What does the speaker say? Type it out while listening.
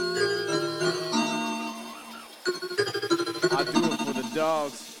I do it for the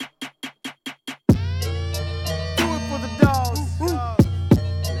dogs. Do it for the dogs. Do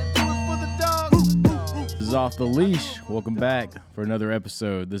it for the dogs. This is Off the Leash. Welcome back for another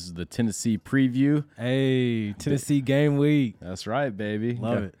episode. This is the Tennessee preview. Hey, Tennessee game week. That's right, baby.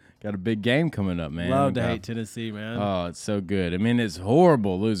 Love it. Got a big game coming up, man. Love to hate Tennessee, man. Oh, it's so good. I mean, it's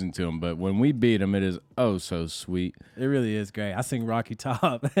horrible losing to them, but when we beat them, it is oh so sweet. It really is great. I sing Rocky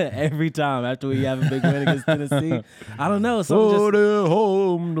Top every time after we have a big win against Tennessee. I don't know. Something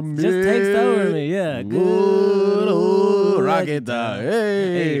Home to me. just takes over me. Yeah. Good old Rocky Rocky Top. Top.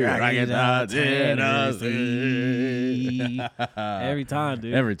 Hey, Hey, Rocky Rocky Top, Top, Tennessee. Every time,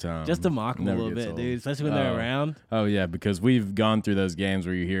 dude. Every time. Just to mock them a Never little gets bit, old. dude. Especially when they're Oh. around. Oh, yeah, because we've gone through those games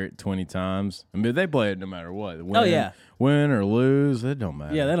where you hear it 20 times. I mean, they play it no matter what. Win, yeah. Win or lose, it don't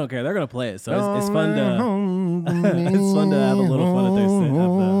matter. Yeah, they don't care. They're gonna play it, so it's fun to it's fun to have a little fun at their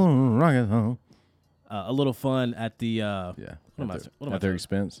Rocket home. a little fun at the Yeah. What am I At saying? their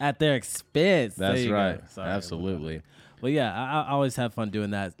expense. At their expense. There That's you go. right. Sorry, Absolutely. But yeah, I always have fun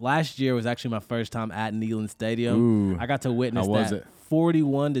doing that. Last year was actually my first time at Neyland Stadium. Ooh. I got to witness How was that it?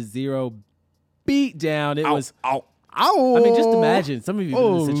 41-0 beat down. It was. Ow. I mean, just imagine some of you in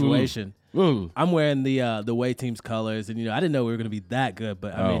Oh. the situation. Ooh. I'm wearing the away team's colors, and I didn't know we were going to be that good.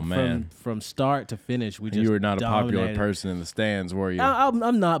 But I Oh, mean, man. from start to finish, we just You were not a popular dominated. person in the stands, were you?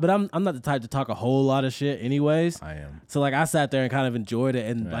 I'm not, but I'm not the type to talk a whole lot of shit, anyways. I am. So like I sat there and kind of enjoyed it,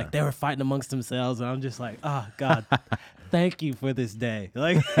 and like they were fighting amongst themselves, and I'm just like, oh God, thank you for this day.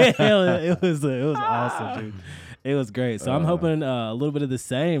 Like it was awesome, dude. It was great. So I'm hoping a little bit of the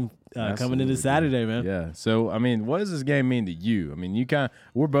same coming Absolutely, into dude. Saturday, man. Yeah. So, I mean, what does this game mean to you? I mean,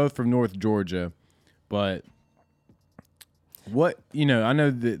 we're both from North Georgia, but what, I know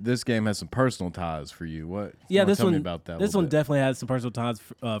that this game has some personal ties for you. What? Yeah, Wanna this tell one. me about that. a This little one bit? definitely has some personal ties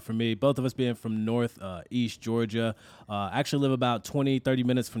for me. Both of us being from North East Georgia. Actually live about 20, 30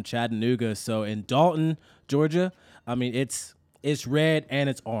 minutes from Chattanooga. So in Dalton, Georgia, I mean it's red and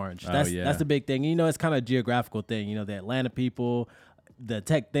it's orange. Oh, That's yeah. that's the big thing. It's kind of a geographical thing. The Atlanta people, the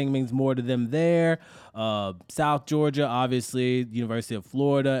tech thing means more to them there. South Georgia, obviously, University of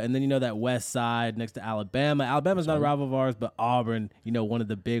Florida, and then that west side next to Alabama. Alabama's not a rival of ours, but Auburn, one of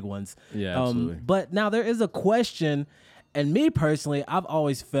the big ones. Yeah, absolutely. But now there is a question, and me personally, I've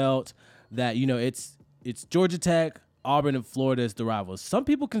always felt that it's Georgia Tech, Auburn, and Florida as the rivals. Some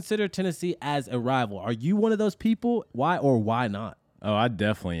people consider Tennessee as a rival. Are you one of those people? Why or why not? Oh, I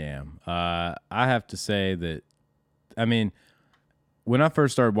definitely am. I have to say that, I mean, when I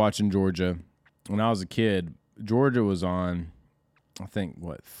first started watching Georgia, when I was a kid, Georgia was on, I think,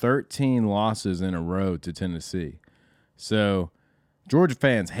 13 losses in a row to Tennessee. So Georgia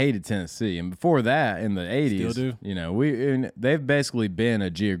fans hated Tennessee. And before that, in the 80s, Still do. they've basically been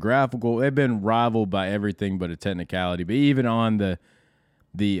they've been rivaled by everything but a technicality. But even on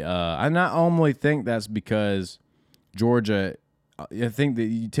I not only think that's because Georgia, I think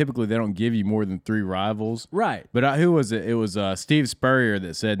that typically they don't give you more than 3 rivals. Right. But who was it? It was Steve Spurrier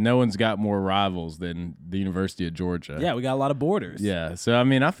that said no one's got more rivals than the University of Georgia. Yeah, we got a lot of borders. Yeah. So, I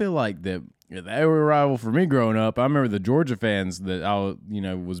mean, I feel like that they were a rival for me growing up. I remember the Georgia fans that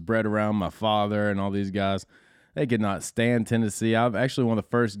was bred around, my father and all these guys. They could not stand Tennessee. One of the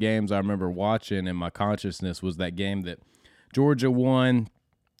first games I remember watching in my consciousness was that game that Georgia won.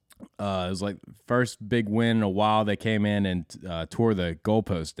 It was like first big win in a while. They came in and tore the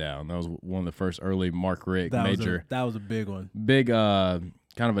goalpost down. That was one of the first early Mark Richt that major, was a big one. big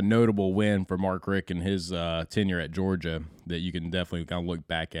kind of a notable win for Mark Richt and his tenure at Georgia that you can definitely kind of look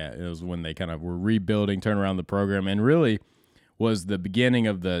back at. It was when they kind of were rebuilding, turn around the program, and really was the beginning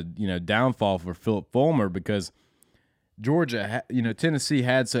of the downfall for Philip Fulmer because Georgia, Tennessee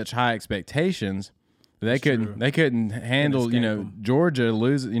had such high expectations. They couldn't handle, escape them. Georgia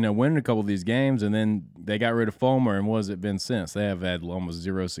winning a couple of these games, and then they got rid of Fulmer, and what has it been since? They have had almost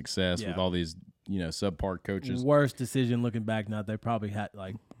zero success with all these, subpar coaches. Worst decision looking back now. They probably had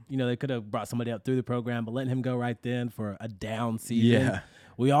they could have brought somebody up through the program, but letting him go right then for a down season. Yeah.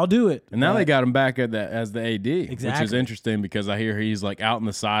 We all do it. And now they got him back as the AD, which is Exactly. interesting because I hear he's like out in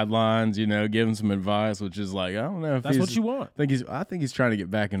the sidelines, giving some advice, which is like, I don't know if That's what you want. I think he's trying to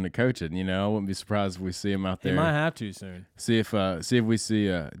get back into coaching. I wouldn't be surprised if we see him out He there. might have to soon. See if we see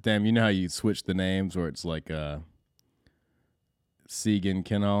damn, you know how you switch the names where it's like Segan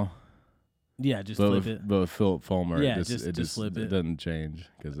Kennel, Yeah, just but flip with, it. but with Philip Fulmer, Yeah, it just flip it. doesn't change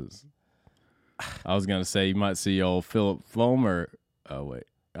because it's. I was gonna say you might see old Philip Fulmer. Oh wait,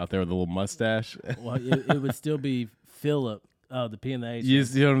 out there with a little mustache. Well, it would still be Philip. Oh, the P and the H. You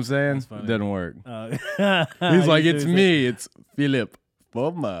see what I'm saying? That's funny. Doesn't work. He's He's like, it's me. It's Philip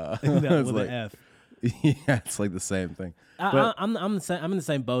Fulmer. No, It's with like, an F. Yeah, it's like the same thing. I'm in the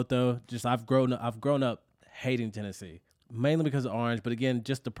same boat though. Just I've grown up hating Tennessee mainly because of Orange, but again,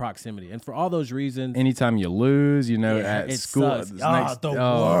 just the proximity and for all those reasons. Anytime you lose, Yeah, at it school, sucks. The at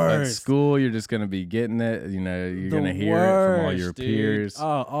worst. school, you're just gonna be getting it. You're gonna hear it from all your peers.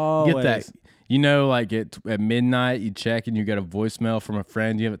 Oh, always. Get that. Like at midnight, you check and you get a voicemail from a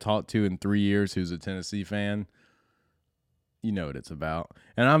friend you haven't talked to in 3 years who's a Tennessee fan. You know what it's about,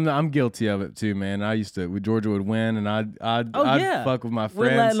 and I'm guilty of it too, man. I used to, when Georgia would win, and I'd fuck with my friends.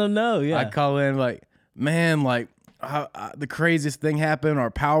 We're letting them know, yeah. I'd call in like, man, like the craziest thing happened.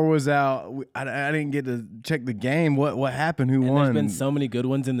 Our power was out. I didn't get to check the game. What happened? Who won? There's been so many good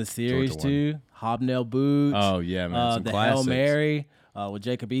ones in the series too. Hobnail boots. Oh yeah, man. Some the classics. Hail Mary with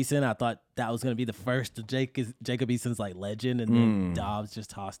Jacob Eason. I thought that was gonna be the first of Jacob Eason's like legend, and then Dobbs just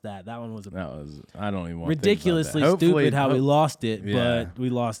tossed that. That one was I don't even want ridiculously stupid how we lost it, but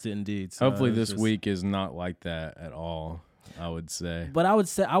we lost it indeed. So hopefully this week is not like that at all. I would say. But I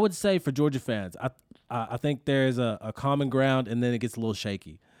would say for Georgia fans, I think there's a common ground, and then it gets a little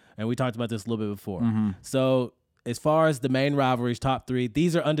shaky. And we talked about this a little bit before. So as far as the main rivalries, top three,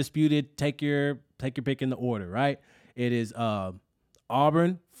 these are undisputed. Take your pick in the order, right? It is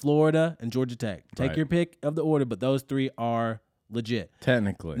Auburn, Florida, and Georgia Tech. Take your pick of the order, but those three are legit.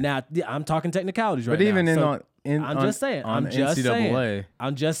 Technically. Now, I'm talking technicalities right now. But even I'm just saying. NCAA,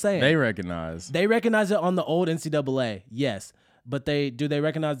 I'm just saying. They recognize it on the old NCAA, yes. But do they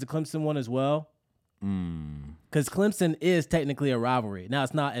recognize the Clemson one as well? Because Clemson is technically a rivalry. Now,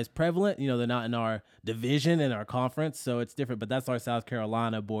 it's not as prevalent. They're not in our division and our conference, so it's different. But that's our South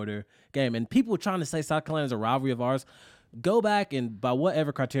Carolina border game. And people trying to say South Carolina is a rivalry of ours, go back and by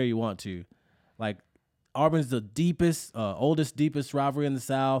whatever criteria you want to. Like, Auburn's the oldest, deepest rivalry in the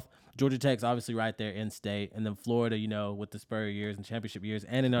South. Georgia Tech's obviously right there in state. And then Florida, with the Spur years and championship years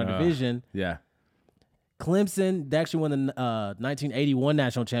and in our division. Yeah. Clemson, they actually won the 1981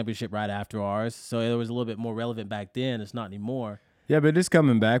 national championship right after ours, so it was a little bit more relevant back then. It's not anymore. Yeah, but it's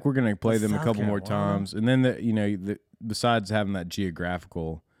coming back. We're going to play them a South couple more Carolina. times, and then besides having that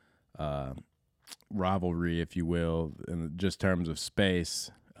geographical rivalry, if you will, in just terms of space,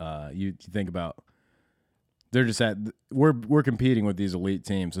 you think about they're just we're competing with these elite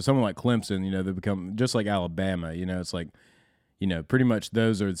teams. So someone like Clemson, they become just like Alabama. It's like. Pretty much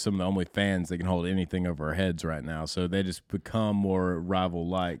those are some of the only fans that can hold anything over our heads right now. So they just become more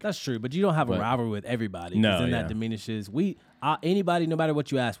rival-like. That's true, but you don't have a rivalry with everybody. No, then that diminishes. Anybody, no matter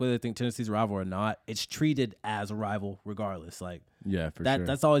what you ask, whether they think Tennessee's a rival or not, it's treated as a rival regardless. Like sure.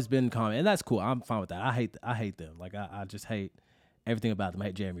 That's always been common, and that's cool. I'm fine with that. I hate them. Like I just hate everything about them. I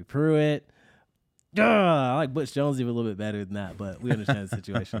hate Jeremy Pruitt. I like Butch Jones even a little bit better than that, but we understand the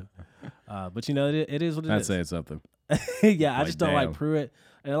situation. But it is what it is. I'd say it's something. Yeah, I just don't damn. like Pruitt.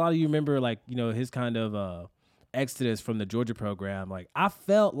 And a lot of you remember, his kind of exodus from the Georgia program. Like, I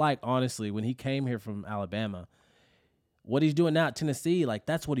felt like, honestly, when he came here from Alabama, what he's doing now at Tennessee,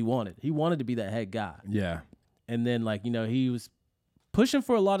 that's what he wanted. He wanted to be that head guy. Yeah. And then, he was pushing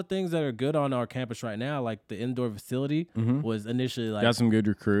for a lot of things that are good on our campus right now, like the indoor facility was initially got some good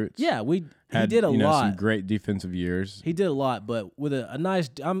recruits. Yeah, he did a lot. Some great defensive years. He did a lot, but with a nice.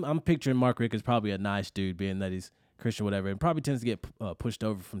 I'm picturing Mark Rick as probably a nice dude, being that he's Christian, whatever, and probably tends to get pushed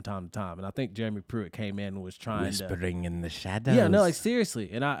over from time to time. And I think Jeremy Pruitt came in and was trying whispering in the shadows. Yeah, no, seriously.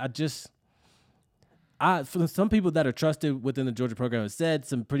 And I for some people that are trusted within the Georgia program have said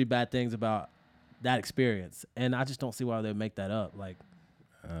some pretty bad things about that experience, and I just don't see why they would make that up.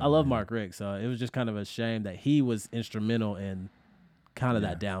 I love Mark Rick, so it was just kind of a shame that he was instrumental in kind of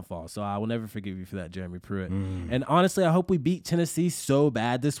that downfall. So I will never forgive you for that, Jeremy Pruitt. And honestly, I hope we beat Tennessee so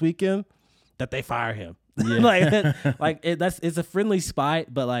bad this weekend that they fire him. Yeah. It's a friendly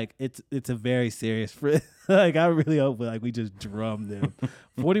spite, but it's a very serious I really hope we just drum them.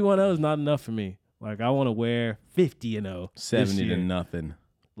 41-0 is not enough for me. I want to wear 50-0. 70-0.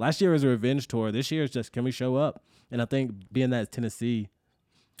 Last year was a revenge tour. This year is just, can we show up? And I think being that it's Tennessee,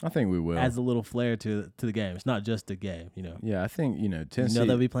 I think we will. Adds a little flair to the game. It's not just a game, Yeah, I think, Tennessee.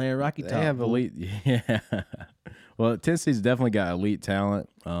 They'll be playing Rocky Top. They have elite. Yeah. Well, Tennessee's definitely got elite talent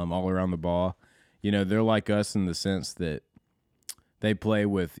all around the ball. They're like us in the sense that they play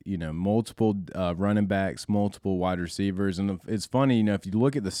with, multiple running backs, multiple wide receivers. And it's funny, if you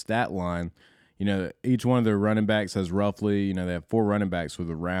look at the stat line, each one of their running backs has roughly, they have 4 running backs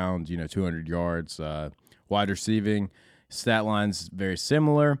with around, 200 yards. Wide receiving stat line's very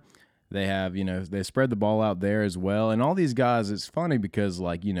similar. They have, they spread the ball out there as well. And all these guys, it's funny because,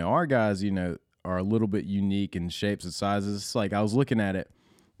 our guys, are a little bit unique in shapes and sizes. It's I was looking at it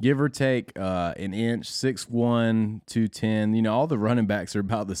give or take an inch, 6'1", 210. You know, all the running backs are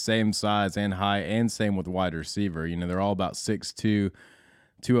about the same size and height, and same with wide receiver. You know, they're all about 6'2",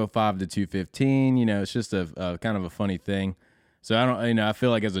 205 to 215. You know, it's just a kind of a funny thing. So I feel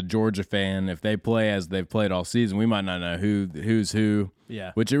like as a Georgia fan, if they play as they've played all season, we might not know who's who.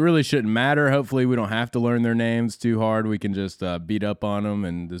 Yeah. Which it really shouldn't matter. Hopefully, we don't have to learn their names too hard. We can just beat up on them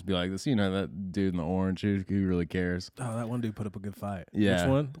and just be like this. You know, that dude in the orange. Who really cares? Oh, that one dude put up a good fight. Yeah. Which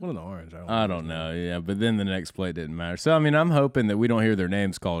one? The one in the orange. I don't know. Yeah, but then the next play didn't matter. So I mean, I'm hoping that we don't hear their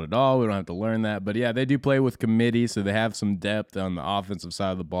names called at all. We don't have to learn that. But yeah, they do play with committee, so they have some depth on the offensive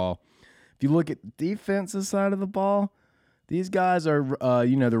side of the ball. If you look at the defensive side of the ball, these guys are,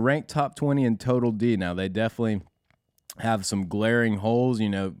 they're ranked top 20 in total D. Now, they definitely have some glaring holes. You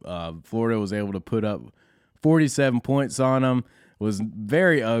know, Florida was able to put up 47 points on them. Was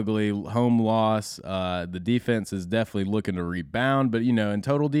very ugly home loss. The defense is definitely looking to rebound. But, you know, in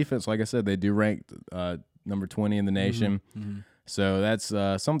total defense, like I said, they do rank number 20 in the nation. Mm-hmm. So that's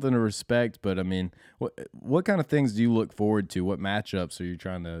something to respect. But, I mean, what kind of things do you look forward to? What matchups are you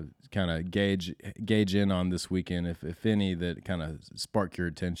trying to kind of gauge in on this weekend, if any, that kind of spark your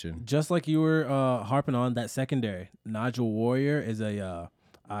attention? Just like you were harping on that secondary, Nigel Warrior is I'm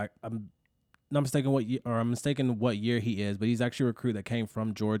not mistaken I'm mistaken what year he is, but he's actually a recruit that came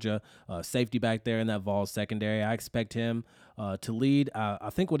from Georgia, safety back there in that Vols secondary. I expect him to lead. I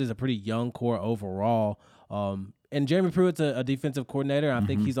think what is a pretty young core overall. And Jeremy Pruitt's a defensive coordinator. I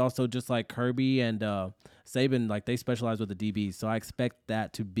think he's also just like Kirby and Saban, like they specialize with the DBs. So I expect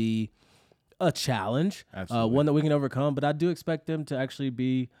that to be a challenge, one that we can overcome. But I do expect them to actually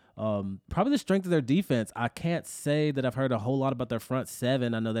be probably the strength of their defense. I can't say that I've heard a whole lot about their front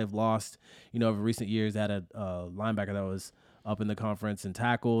seven. I know they've lost, over recent years, had a linebacker that was up in the conference in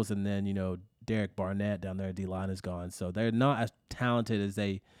tackles, and then, Derek Barnett down there at D-line is gone. So they're not as talented as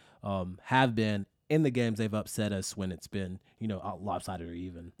they have been in the games they've upset us when it's been, lopsided or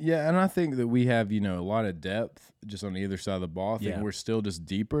even. Yeah, and I think that we have, a lot of depth just on either side of the ball. I think we're still just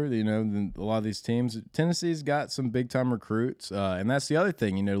deeper, than a lot of these teams. Tennessee's got some big-time recruits, and that's the other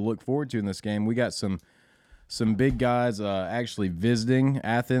thing, to look forward to in this game. We got some big guys actually visiting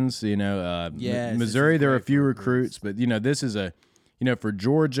Athens. Missouri, there are a few recruits, but, this is a – for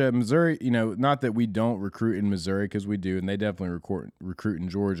Georgia, Missouri, not that we don't recruit in Missouri because we do, and they definitely recruit in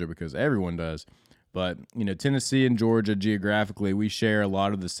Georgia because everyone does. But, Tennessee and Georgia, geographically, we share a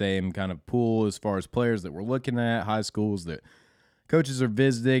lot of the same kind of pool as far as players that we're looking at, high schools that coaches are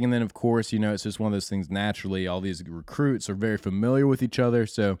visiting. And then, of course, it's just one of those things naturally. All these recruits are very familiar with each other.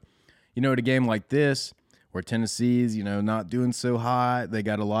 So, at a game like this where Tennessee's, not doing so hot, they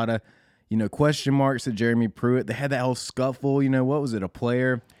got a lot of, question marks at Jeremy Pruitt. They had that whole scuffle. What was it? A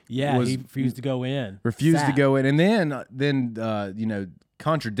player? Yeah, he refused to go in. To go in. And then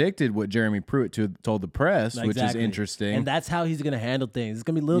contradicted what Jeremy Pruitt told the press, which is interesting. And that's how he's going to handle things. It's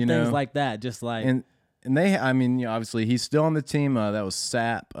going to be little things like that, just like. And they, obviously he's still on the team. That was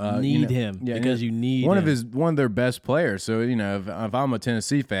Sapp. You need one of their best players. So if I'm a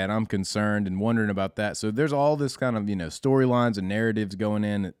Tennessee fan, I'm concerned and wondering about that. So there's all this kind of storylines and narratives going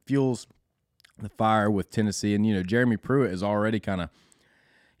in. It fuels the fire with Tennessee, and Jeremy Pruitt is already kind of.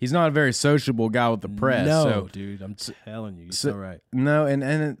 He's not a very sociable guy with the press. No, dude, I'm telling you, you're so right. No,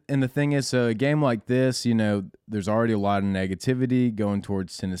 and the thing is, so a game like this, there's already a lot of negativity going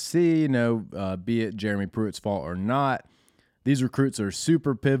towards Tennessee. Be it Jeremy Pruitt's fault or not, these recruits are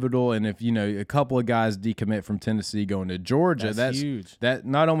super pivotal. And if a couple of guys decommit from Tennessee going to Georgia, that's huge. That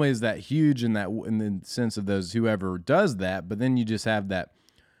not only is that huge in the sense of those whoever does that, but then you just have that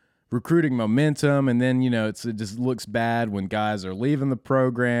recruiting momentum, and then it just looks bad when guys are leaving the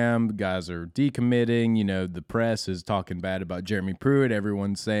program, guys are decommitting. The press is talking bad about Jeremy Pruitt.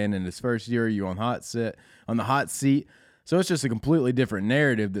 Everyone's saying in his first year you're on the hot seat. So it's just a completely different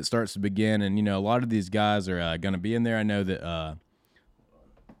narrative that starts to begin, and a lot of these guys are going to be in there. I know that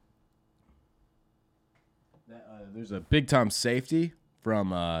there's a big time safety from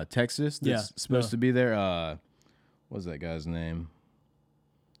Texas that's supposed to be there. What's that guy's name?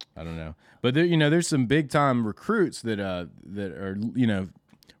 I don't know, but there, there's some big time recruits that are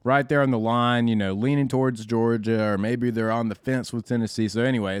right there on the line, leaning towards Georgia, or maybe they're on the fence with Tennessee. So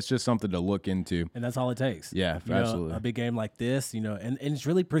anyway, it's just something to look into, and that's all it takes. Yeah, absolutely. A big game like this, and it's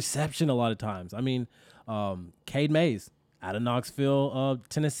really perception a lot of times. I mean, Cade Mays out of Knoxville,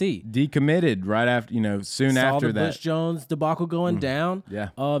 Tennessee, decommitted right after, soon after that. Bush Jones debacle going down. Yeah.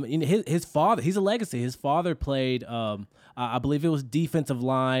 His father, he's a legacy. His father played, I believe it was defensive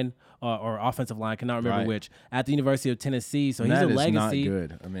line or offensive line, cannot remember which, at the University of Tennessee. So he's a legacy. That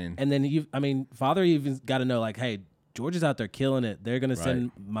is not good. And then father even got to know, like, hey, Georgia's out there killing it. They're going to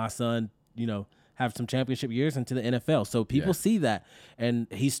send my son, have some championship years into the NFL. So people see that. And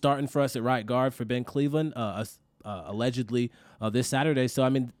he's starting for us at right guard for Ben Cleveland, allegedly this Saturday. So, I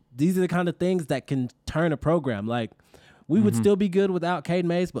mean, these are the kind of things that can turn a program. Like, we would still be good without Cade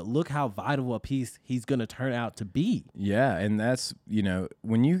Mays, but look how vital a piece he's going to turn out to be. Yeah, and that's,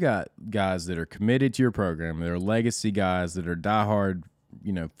 when you got guys that are committed to your program, they're legacy guys that are diehard,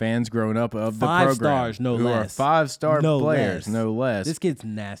 fans growing up of the program. 5 stars, no who less. Are 5-star No players, less. no less. This kid's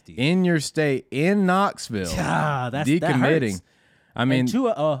nasty. In your state, in Knoxville, That decommitting. hurts. I mean, And to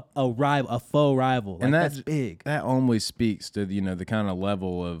a faux rival. Like, and that's big. That only speaks to the kind of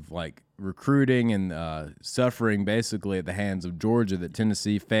level of like recruiting and suffering basically at the hands of Georgia that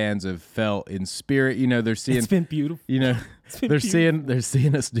Tennessee fans have felt in spirit. They're seeing It's been beautiful. they're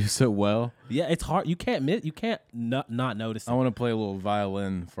seeing us do so well. Yeah, it's hard. You can't not notice it. I want to play a little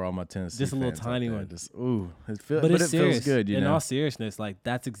violin for all my Tennessee Just a little fans out tiny there. one. Just, ooh, but it it's serious. feels good. In all seriousness, like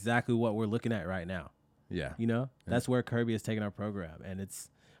that's exactly what we're looking at right now. Yeah. That's where Kirby has taken our program, and this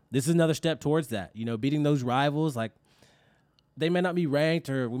is another step towards that. Beating those rivals, like they may not be ranked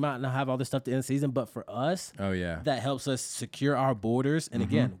or we might not have all this stuff to end the season, but for us, Oh yeah. that helps us secure our borders. And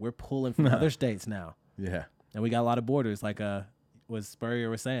again, we're pulling from other states now, Yeah. and we got a lot of borders, like what Spurrier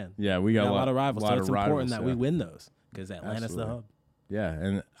was saying. Yeah, we We got got a lot of rivals, so it's important that we yeah. win those because Atlanta's Absolutely. the hub. Yeah,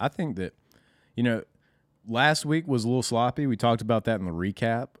 and I think that, last week was a little sloppy. We talked about that in the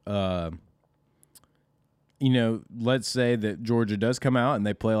recap. Let's say that Georgia does come out and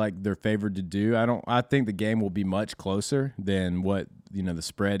they play like they're favored to do. I think the game will be much closer than what, the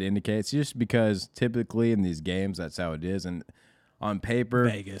spread indicates, just because typically in these games, that's how it is. And on paper,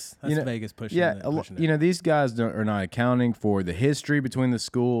 Vegas. That's Vegas pushing yeah, it. Pushing it. these guys are not accounting for the history between the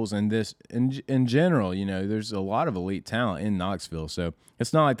schools and this in general. There's a lot of elite talent in Knoxville, so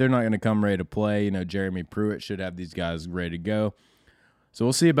it's not like they're not going to come ready to play. Jeremy Pruitt should have these guys ready to go. So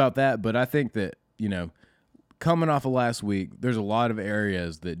we'll see about that. But I think that coming off of last week, there's a lot of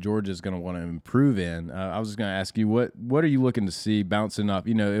areas that Georgia's going to want to improve in. I was just going to ask you, what are you looking to see bouncing up?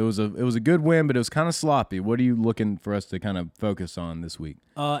 It was a good win, but it was kind of sloppy. What are you looking for us to kind of focus on this week?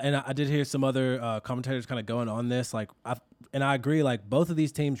 And I did hear some other commentators kind of going on this, and I agree. Like both of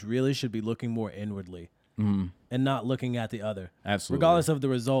these teams really should be looking more inwardly and not looking at the other, Absolutely. regardless of the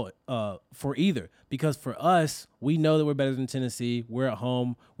result for either. Because for us, we know that we're better than Tennessee. We're at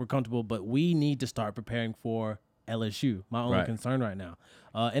home. We're comfortable, but we need to start preparing for LSU. My only concern right now.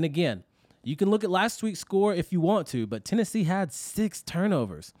 And again, you can look at last week's score if you want to, but Tennessee had 6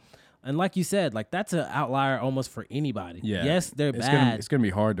 turnovers. And like you said, like that's an outlier almost for anybody. Yeah. Yes, they're bad. It's gonna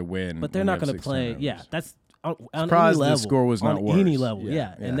be hard to win, But they're when you not have going to 6 play. turnovers. Yeah, that's on Surprised any level. the score was not on worse. any level.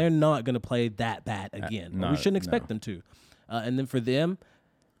 Yeah, And they're not going to play that bad again. We shouldn't expect them to. And then for them,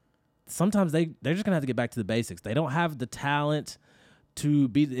 sometimes they're just going to have to get back to the basics. They don't have the talent to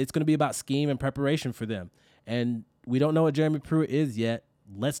be. It's going to be about scheme and preparation for them. And we don't know what Jeremy Pruitt is yet.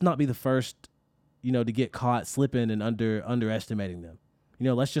 Let's not be the first, to get caught slipping and underestimating them.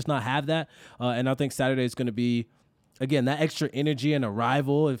 Let's just not have that. And I think Saturday is going to be, again, that extra energy and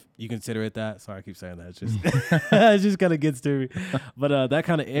arrival, if you consider it that. Sorry, I keep saying that. It's just it just kind of gets to me. But that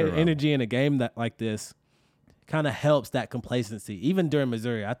kind of energy in a game that like this kind of helps that complacency. Even during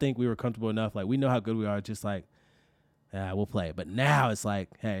Missouri, I think we were comfortable enough. Like, we know how good we are. Just like, yeah, we'll play. But now it's like,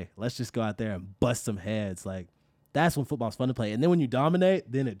 hey, let's just go out there and bust some heads. Like, that's when football's fun to play. And then when you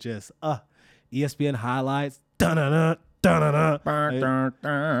dominate, then it just, ESPN highlights, da-da-da.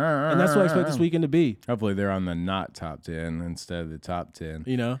 And that's what I expect this weekend to be. Hopefully they're on the not top 10 instead of the top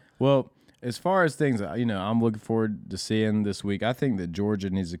 10. Well, as far as things, I'm looking forward to seeing this week, I think that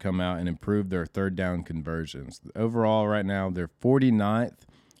Georgia needs to come out and improve their third down conversions. Overall, right now, they're 49th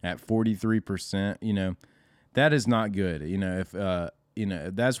at 43%. That is not good. If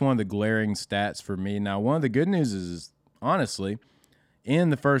that's one of the glaring stats for me. Now, one of the good news is honestly,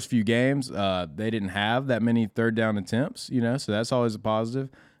 in the first few games, they didn't have that many third down attempts, so that's always a positive.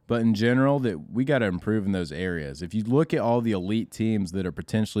 But in general, that we got to improve in those areas. If you look at all the elite teams that are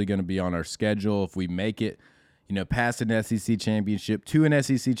potentially going to be on our schedule, if we make it, past an SEC championship, to an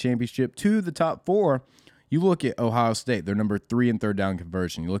SEC championship, to the top 4, you look at Ohio State, they're number 3 in third down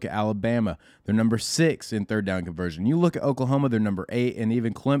conversion. You look at Alabama, they're number 6 in third down conversion. You look at Oklahoma, they're number 8, and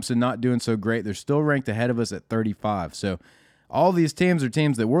even Clemson not doing so great. They're still ranked ahead of us at 35. So all these teams are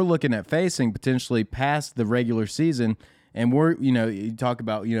teams that we're looking at facing potentially past the regular season. And we're, you talk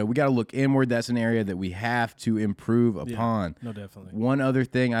about, we got to look inward. That's an area that we have to improve upon. no, definitely. One other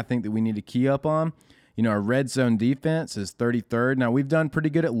thing I think that we need to key up on You know, our red zone defense is 33rd. Now we've done pretty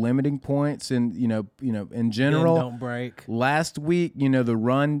good at limiting points, and in general, Don't break. last week, the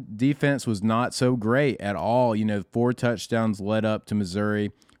run defense was not so great at all. 4 touchdowns led up to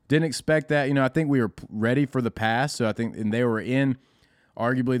Missouri. Didn't expect that. I think we were ready for the pass. So I think, and they were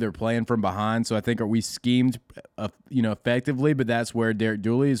arguably they're playing from behind. So I think we schemed, effectively, but that's where Derek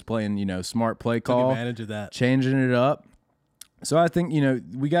Dooley is playing, smart play Took call, advantage of that. changing it up. So I think,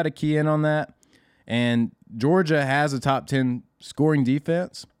 we got to key in on that. And Georgia has a top 10 scoring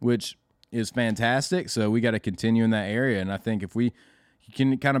defense, which is fantastic. So we got to continue in that area. And I think if we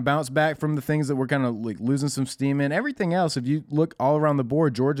can kind of bounce back from the things that we're kind of like losing some steam in, everything else, if you look all around the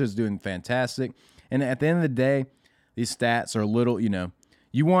board, Georgia is doing fantastic. And at the end of the day, these stats are a little, you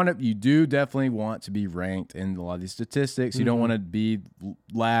do definitely want to be ranked in a lot of these statistics. You don't want to be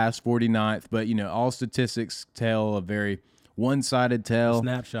last, 49th, but, all statistics tell a very one-sided tale.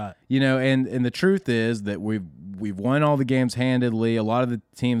 Snapshot. And the truth is that we've won all the games handedly. A lot of the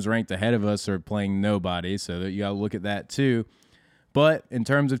teams ranked ahead of us are playing nobody, so that you got to look at that too. But in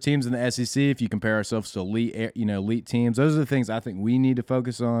terms of teams in the SEC, if you compare ourselves to elite teams, those are the things I think we need to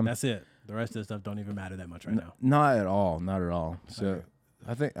focus on. That's it. The rest of the stuff don't even matter that much right now. Not at all. Not at all. So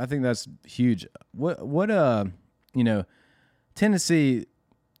I think that's huge. What Tennessee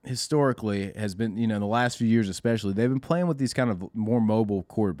historically has been, the last few years especially, they've been playing with these kind of more mobile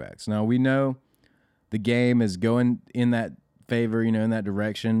quarterbacks. Now we know the game is going in that favor, in that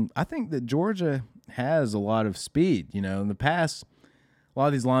direction. I think that Georgia has a lot of speed. In the past, a lot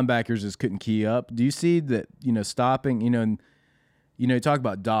of these linebackers just couldn't key up. Do you see that, stopping, you talk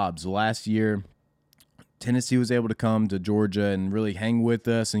about Dobbs last year, Tennessee was able to come to Georgia and really hang with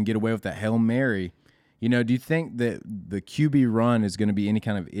us and get away with that Hail Mary. Do you think that the QB run is going to be any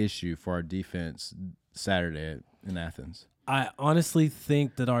kind of issue for our defense Saturday in Athens? I honestly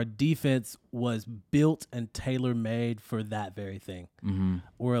think that our defense was built and tailor-made for that very thing. Mm-hmm.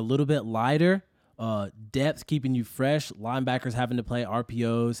 We're a little bit lighter, depth keeping you fresh, linebackers having to play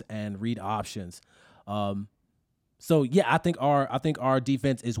RPOs and read options. So yeah, I think our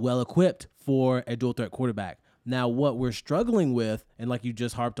defense is well equipped for a dual threat quarterback. Now, what we're struggling with, and like you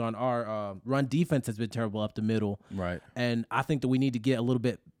just harped on, our run defense has been terrible up the middle. Right. And I think that we need to get a little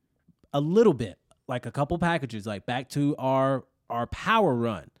bit, like a couple packages, like back to our power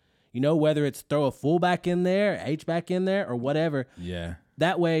run. Whether it's throw a fullback in there, H-back in there, or whatever. Yeah.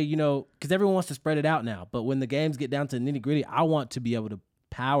 That way, because everyone wants to spread it out now. But when the games get down to nitty-gritty, I want to be able to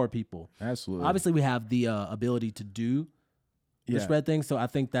power people. Absolutely. Obviously, we have the ability to do the spread thing, so I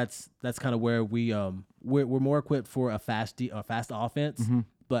think that's kind of where we're more equipped for a fast offense. Mm-hmm.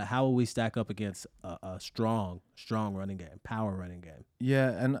 But how will we stack up against a strong running game, power running game? Yeah,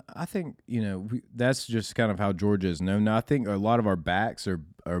 and I think that's just kind of how Georgia is known. Now I think a lot of our backs are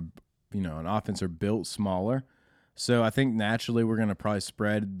on offense are built smaller, so I think naturally we're going to probably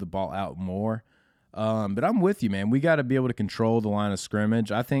spread the ball out more. But I'm with you, man. We got to be able to control the line of scrimmage.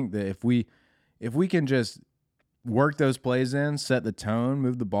 I think that if we can just work those plays in, set the tone,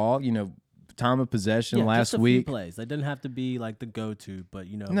 move the ball, time of possession last just a week. Few plays. They didn't have to be like the go-to, but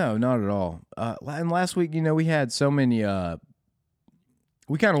No, not at all. And last week, we had so many.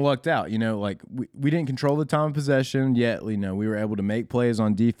 We kind of lucked out, like we didn't control the time of possession yet. We were able to make plays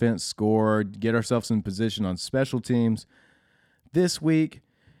on defense, score, get ourselves in position on special teams. This week,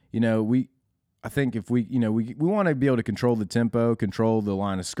 I think if we want to be able to control the tempo, control the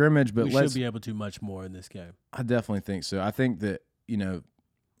line of scrimmage, but we should be able to much more in this game. I definitely think so. I think that,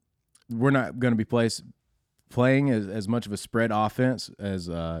 we're not going to be playing as much of a spread offense as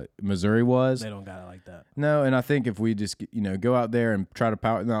Missouri was. They don't got it like that. No, and I think if we just, go out there and try to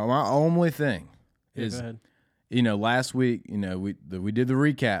power. No, my only thing is, go ahead. Last week, we did the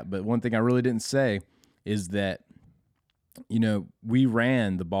recap, but one thing I really didn't say is that, we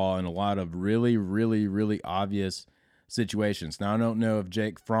ran the ball in a lot of really, really, really obvious situations. Now, I don't know if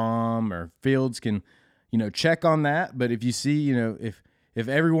Jake Fromm or Fields can, check on that. But if you see, if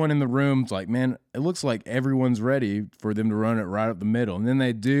everyone in the room's like, man, it looks like everyone's ready for them to run it right up the middle. And then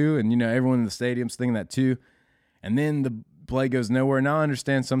they do. And, everyone in the stadium's thinking that too. And then the play goes nowhere. Now I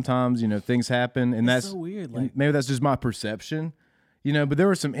understand sometimes, things happen. And that's so weird. Like, maybe that's just my perception. But there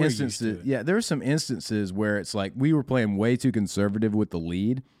were some We're used to instances. it. Yeah, there were some instances where it's like we were playing way too conservative with the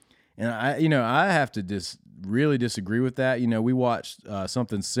lead, and I have to really disagree with that. We watched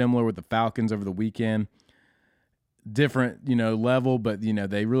something similar with the Falcons over the weekend. different, level, but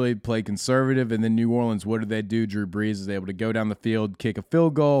they really play conservative. And then New Orleans, what did they do? Drew Brees is able to go down the field, kick a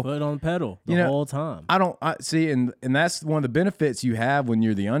field goal, Foot on the pedal the whole time. I see, and that's one of the benefits you have when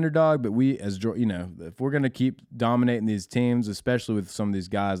you're the underdog. But we, as if we're gonna keep dominating these teams, especially with some of these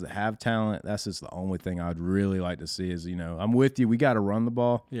guys that have talent, that's just the only thing I'd really like to see. Is I'm with you. We got to run the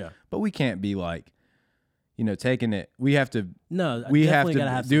ball, but we can't be like, taking it. We have to. No, we have definitely to gotta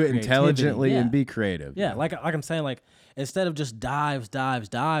have do some it intelligently creativity. and be creative. Yeah, like I'm saying, like instead of just dives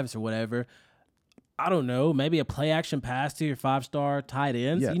or whatever, I don't know, maybe a play action pass to your 5-star tight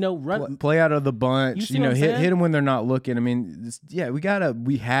ends. Yeah. Run Play out of the bunch. You see what I'm hit saying? them when they're not looking. I mean,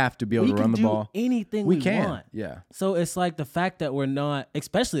 we have to be able we to can run the do ball. anything We we can. want. Yeah. So it's like the fact that we're not,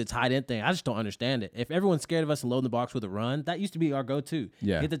 especially the tight end thing. I just don't understand it. If everyone's scared of us and loading the box with a run, that used to be our go-to.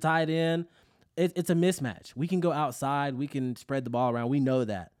 Yeah. Get the tight end. It's a mismatch. We can go outside. We can spread the ball around. We know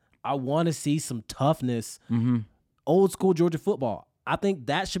that. I want to see some toughness, old school Georgia football. I think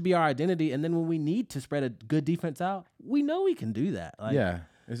that should be our identity. And then when we need to spread a good defense out, we know we can do that. Like, Yeah.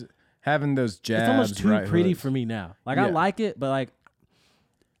 Having those jabs. it's almost too right pretty hooks. for me now. Like Yeah. I like it, but like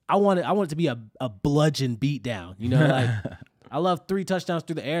I want it to be a bludgeon beatdown. Like I love 3 touchdowns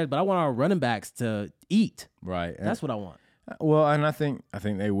through the air, but I want our running backs to eat. Right. That's what I want. Well, and I think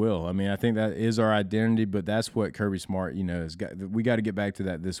they will. I mean, I think that is our identity, but that's what Kirby Smart, has got. We got to get back to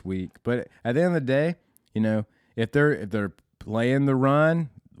that this week. But at the end of the day, if they're playing the run,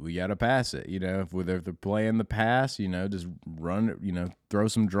 we got to pass it. If they're playing the pass, just run it. Throw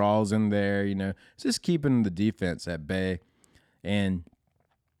some draws in there. It's just keeping the defense at bay. And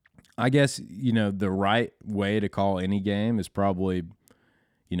I guess the right way to call any game is probably.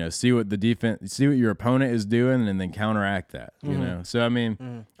 See what your opponent is doing, and then counteract that. So I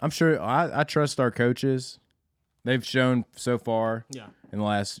mean, I'm sure I trust our coaches. They've shown so far, in the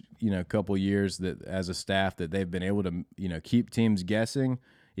last couple of years that as a staff that they've been able to keep teams guessing.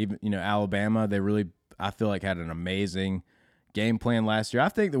 Even Alabama, they really I feel like had an amazing game plan last year. I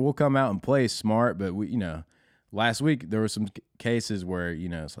think that we'll come out and play smart, but we last week there were some cases where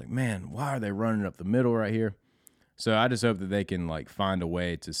it's like, man, why are they running up the middle right here? So I just hope that they can find a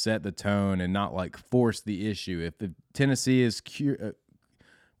way to set the tone and not force the issue. If Tennessee is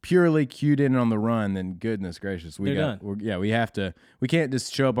purely cued in on the run, then goodness gracious, we have to. We can't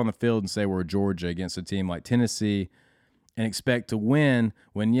just show up on the field and say we're Georgia against a team like Tennessee and expect to win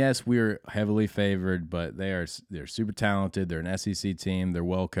when yes, we're heavily favored, but they're super talented. They're an SEC team. They're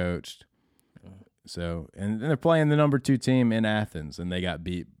well coached. So and they're playing the number 2 team in Athens, and they got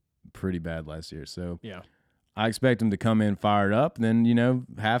beat pretty bad last year. So Yeah. I expect them to come in fired up. Then,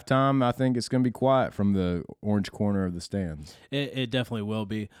 halftime, I think it's going to be quiet from the orange corner of the stands. It definitely will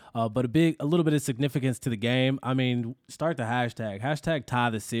be. But a little bit of significance to the game. I mean, start the hashtag tie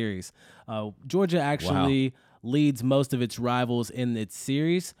the series. Georgia actually leads most of its rivals in its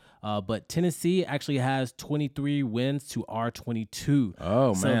series, but Tennessee actually has 23 wins to our 22.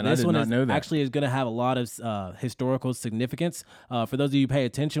 Oh, so man, I this did one not know that. Actually is going to have a lot of historical significance. For those of you who pay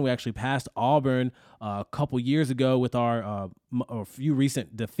attention, we actually passed Auburn a couple years ago with our a few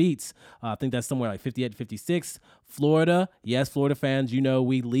recent defeats. I think that's somewhere like 58-56. Florida, yes, Florida fans,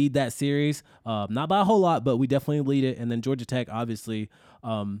 we lead that series. Not by a whole lot, but we definitely lead it. And then Georgia Tech, obviously,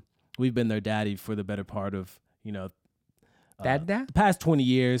 we've been their daddy for the better part of the past 20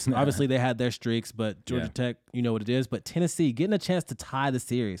 years. Obviously, they had their streaks, but Georgia Tech, what it is. But Tennessee getting a chance to tie the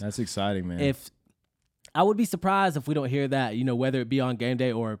series. That's exciting, man. If I would be surprised if we don't hear that, whether it be on game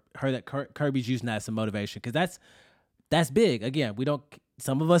day or heard that Kirby's using that as some motivation, because that's big. Again,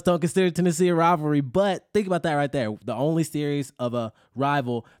 some of us don't consider Tennessee a rivalry, but think about that right there. The only series of a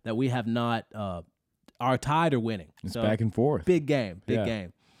rival that we have not are tied or winning. It's back and forth. Big game.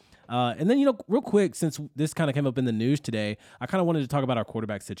 And then, real quick, since this kind of came up in the news today, I kind of wanted to talk about our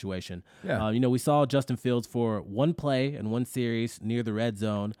quarterback situation. Yeah. We saw Justin Fields for one play and one series near the red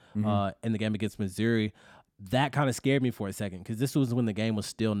zone in the game against Missouri. That kind of scared me for a second because this was when the game was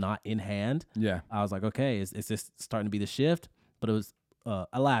still not in hand. Yeah. I was like, okay, is this starting to be the shift? But it was,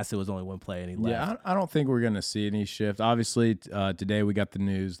 alas, it was only one play and he left. Yeah, I don't think we're going to see any shift. Obviously, today we got the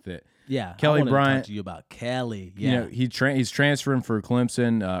news that I Kelly wanted to Bryant, talk to you about Kelly. Yeah. he's transferring for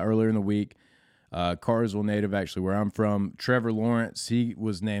Clemson earlier in the week. Carsville native, actually, where I'm from. Trevor Lawrence, he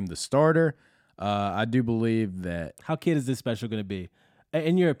was named the starter. I do believe that. How kid is this special going to be?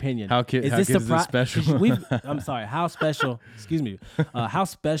 In your opinion, How kid is this special? I'm sorry. How special? Excuse me. How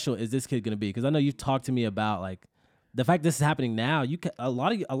special is this kid going to be? Because I know you've talked to me about the fact this is happening now. A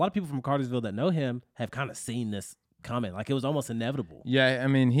lot of people from Cartersville that know him have kind of seen this coming. It was almost inevitable. Yeah, I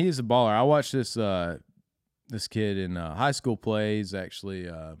mean, he's a baller. I watched this kid in high school play. He's actually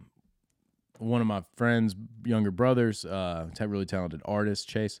one of my friend's younger brothers, really talented artist,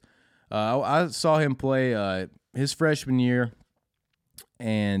 Chase. I saw him play his freshman year,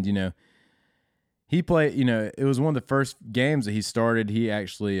 and he played. It was one of the first games that he started. He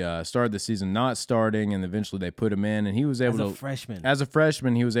actually started the season not starting, and eventually they put him in, and he was able As a freshman. As a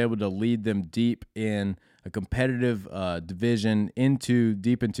freshman, he was able to lead them deep in a competitive division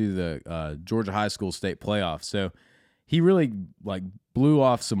deep into the Georgia high school state playoffs. So he really blew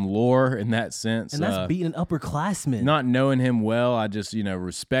off some lore in that sense. And that's beating an upperclassman. Not knowing him well, I just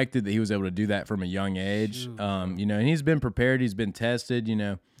respected that he was able to do that from a young age. And he's been prepared, he's been tested.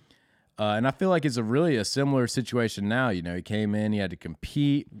 And I feel like it's a similar situation now. He came in, he had to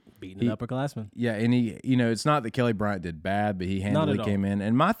compete. Beating an upperclassman. Yeah, and he, it's not that Kelly Bryant did bad, but he handily came in.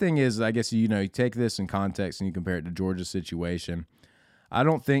 And my thing is, I guess, you take this in context and you compare it to Georgia's situation. I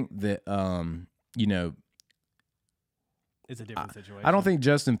don't think that, it's a different situation. I don't think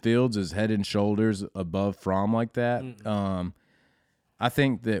Justin Fields is head and shoulders above Fromm like that. I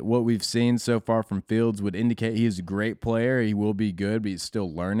think that what we've seen so far from Fields would indicate he is a great player. He will be good, but he's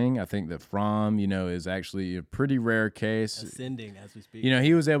still learning. I think that Fromm, is actually a pretty rare case. Ascending as we speak.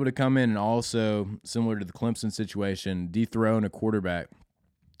 He was able to come in and also, similar to the Clemson situation, dethrone a quarterback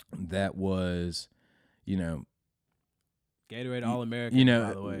that was, Gatorade All-American,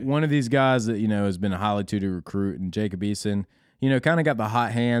 by the way. One of these guys that, has been a highly touted recruit, and Jacob Eason, kind of got the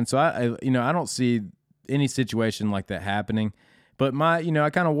hot hand. So, I don't see any situation like that happening. But I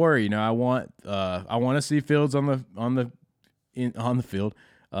kind of worry. I want to see Fields on the field,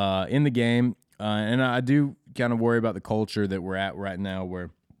 in the game, and I do kind of worry about the culture that we're at right now,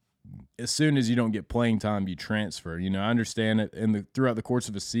 where as soon as you don't get playing time, you transfer. I understand it throughout the course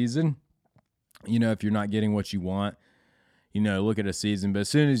of a season. If you're not getting what you want, look at a season. But as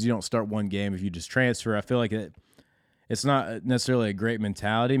soon as you don't start one game, if you just transfer, I feel like it's not necessarily a great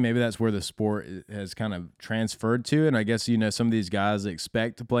mentality. Maybe that's where the sport has kind of transferred to. And I guess, some of these guys that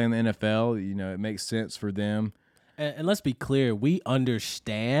expect to play in the NFL, it makes sense for them. And let's be clear, we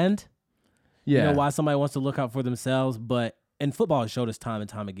understand why somebody wants to look out for themselves. But and football has showed us time and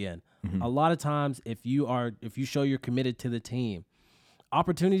time again. A lot of times, if you show you're committed to the team,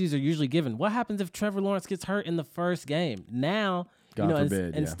 opportunities are usually given. What happens if Trevor Lawrence gets hurt in the first game? Now, God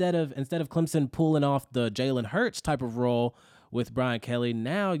forbid, instead of Clemson pulling off the Jalen Hurts type of role with Brian Kelly,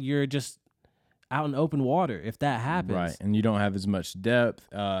 now you're just out in open water if that happens. Right, and you don't have as much depth.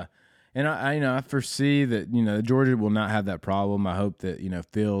 And I foresee that Georgia will not have that problem. I hope that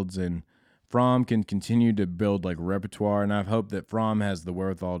Fields and Fromm can continue to build repertoire, and I hope that Fromm has the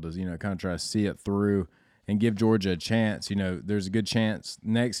wherewithal to kind of try to see it through and give Georgia a chance. There's a good chance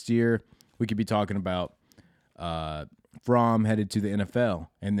next year we could be talking about Fromm headed to the NFL,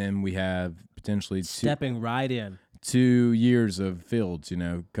 and then we have potentially stepping right in 2 years of Fields,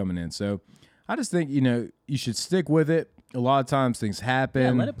 coming in. So I just think you should stick with it. A lot of times things happen.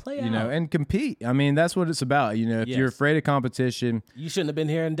 Yeah, let it play out. And compete. I mean, that's what it's about. If you're afraid of competition, you shouldn't have been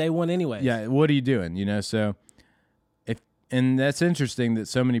here in day one anyway. Yeah, what are you doing? So and that's interesting that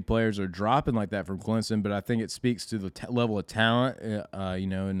so many players are dropping like that from Clemson, but I think it speaks to the level of talent, in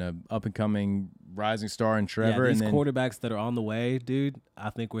the up-and-coming rising star in Trevor. Yeah, these quarterbacks that are on the way, dude, I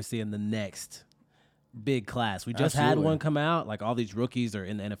think we're seeing the next big class. We just had one come out. All these rookies are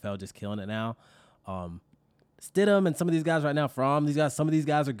in the NFL just killing it now. Stidham and some of these guys right now, some of these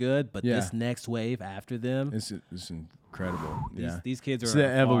guys are good, but this next wave after them. It's incredible. These kids are it's the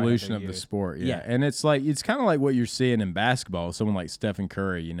evolution of the sport. Yeah. And it's kind of like what you're seeing in basketball, someone like Stephen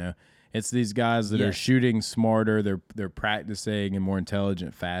Curry, It's these guys that are shooting smarter, they're practicing in more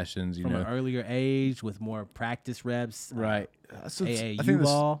intelligent fashions, From an earlier age with more practice reps. Right. So AAU I think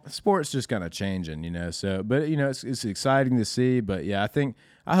ball. the sport's just kind of changing, So, but it's exciting to see. But yeah,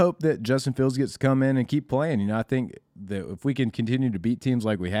 I hope that Justin Fields gets to come in and keep playing. I think that if we can continue to beat teams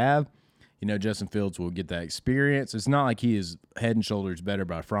like we have, Justin Fields will get that experience. It's not like he is head and shoulders better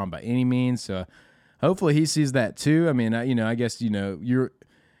by Fromm by any means. So hopefully he sees that too. I mean, I guess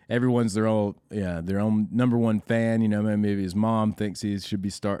everyone's their own number one fan. Maybe his mom thinks he should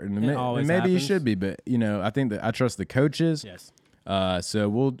be starting, and maybe he should be. But I think that I trust the coaches. Yes. So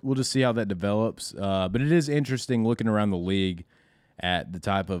we'll just see how that develops. But it is interesting looking around the league at the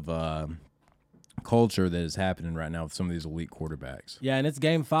type of culture that is happening right now with some of these elite quarterbacks. Yeah, and it's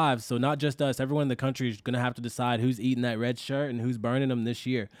game 5, so not just us. Everyone in the country is going to have to decide who's eating that red shirt and who's burning them this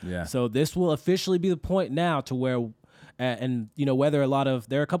year. Yeah. So this will officially be the point now to where, whether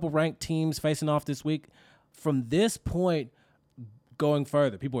there are a couple ranked teams facing off this week. From this point going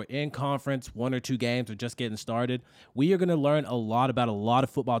further. People are in conference, 1 or 2 games are just getting started. We are going to learn a lot about a lot of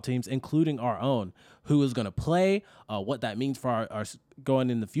football teams, including our own, who is going to play, what that means for our going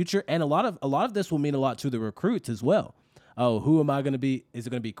in the future, and a lot of this will mean a lot to the recruits as well. Oh, who am I going to be? Is it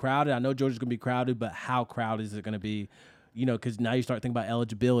going to be crowded? I know Georgia's going to be crowded, but how crowded is it going to be? You know, because now you start thinking about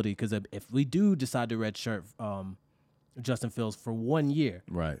eligibility. Because if we do decide to redshirt Justin Fields for 1 year,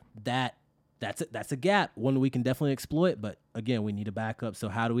 Right. that's a gap, one we can definitely exploit. But again, we need a backup. So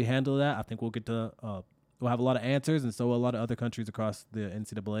how do we handle that? I think we'll get to we'll have a lot of answers, and so will a lot of other countries across the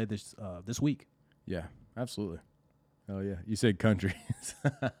NCAA this week. Yeah, absolutely. Oh yeah, you said countries.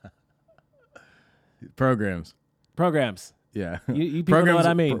 Programs. Yeah, You people know what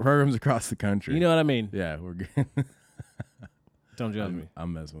I mean. Programs across the country. You know what I mean. Yeah, we're good. Don't judge me.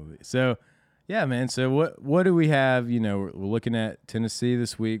 I'm messing with you. So, yeah, man. So what do we have? You know, we're looking at Tennessee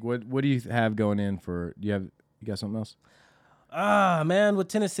this week. What do you have going in for? You got something else? Man, with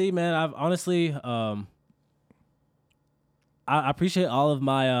Tennessee, man, I've honestly, I appreciate all of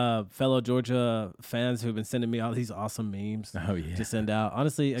my fellow Georgia fans who've been sending me all these awesome memes Oh yeah, to send out.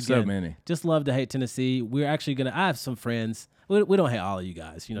 Honestly, again, so many. just love to hate Tennessee. We're actually I have some friends. We don't hate all of you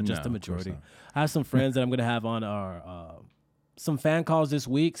guys, you know, just No, the of course majority. not. I have some friends that I'm gonna have on our some fan calls this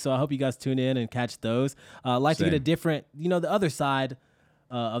week, so I hope you guys tune in and catch those. Like to get a Same. different, you know, the other side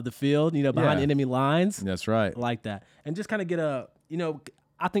of the field, you know, behind Yeah. enemy lines. That's right. I like that. And just kind of get a, you know,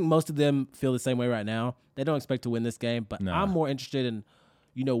 I think most of them feel the same way right now. They don't expect to win this game, but No. I'm more interested in,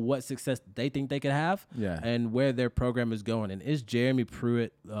 you know, what success they think they could have Yeah. and where their program is going. And is Jeremy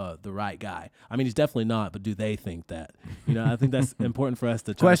Pruitt the right guy? I mean, he's definitely not, but do they think that? You know, I think that's important for us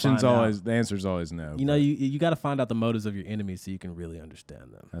to try Questions to find always. out. The answer's always no. You know, but you got to find out the motives of your enemies so you can really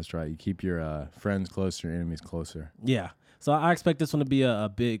understand them. that's right. You keep your friends closer, your enemies closer. Yeah. So I expect this one to be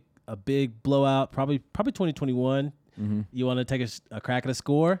a big blowout, probably 2021. Mm-hmm. You want to take a crack at a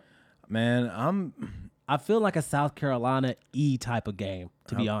score? Man, I feel like a South Carolina type of game,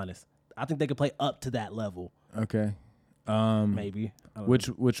 to be honest. I think they could play up to that level, okay. maybe. I don't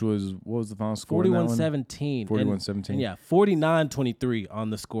know. What was the final score? in that one? 41-17. 41-17. And yeah, 49-23 on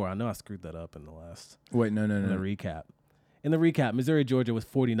the score. I know I screwed that up in the last Wait, no. in the recap. In the recap, Missouri Georgia was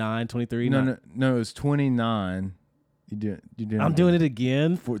 49-23. No, it was 29. You doing I'm doing it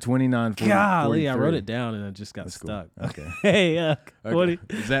again. 29. 40, Golly, I 43. wrote it down and I just got That's cool. stuck. Okay. Hey, Okay. 40,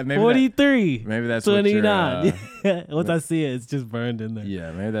 Is that maybe 43. maybe that's what your, 29. Once I see it, it's just burned in there.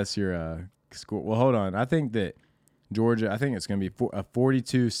 yeah, maybe that's your score. Well, hold on. I think that Georgia, I think it's going to be a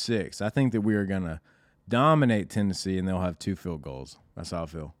 42-6. I think that we are going to dominate Tennessee and they'll have 2 field goals. That's how I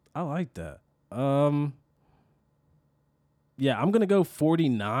feel. I like that. Yeah, I'm gonna go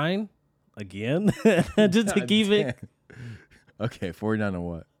 49 again, just to keep it. Okay, 49 to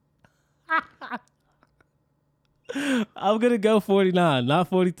what? I'm gonna go 49, not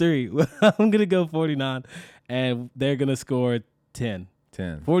 43. I'm gonna go 49, and they're gonna score 10.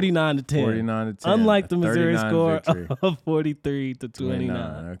 10. 49 to 10. 49 to 10. Unlike A the Missouri 39 score victory. of 43 to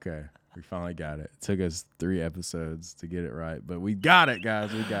 29. Okay. We finally got it. It took us 3 episodes to get it right, but we got it,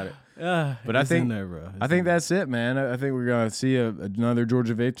 guys. We got it. But I It's think in there, bro. I think that's it, man. I think we're gonna see another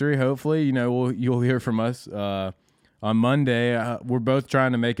Georgia victory. Hopefully, you know, you'll hear from us on Monday. We're both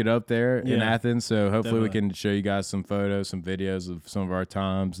trying to make it up there in Yeah. Athens, so hopefully we Definitely. can show you guys some photos, some videos of some of our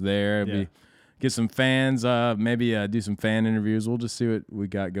times there. Yeah. Get some fans, maybe do some fan interviews. We'll just see what we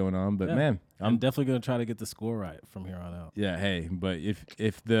got going on. But Yeah. man, I'm definitely gonna try to get the score right from here on out. yeah, hey, but if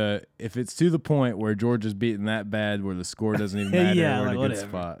it's to the point where Georgia's beating that bad where the score doesn't even matter, Yeah, we're in a like, good whatever.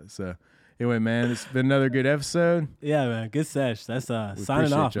 spot. So anyway, man, it's been another good episode. Yeah, man. Good sesh. That's signing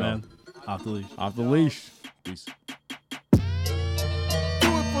appreciate off, y'all. man. Off the leash. Off the leash. Peace.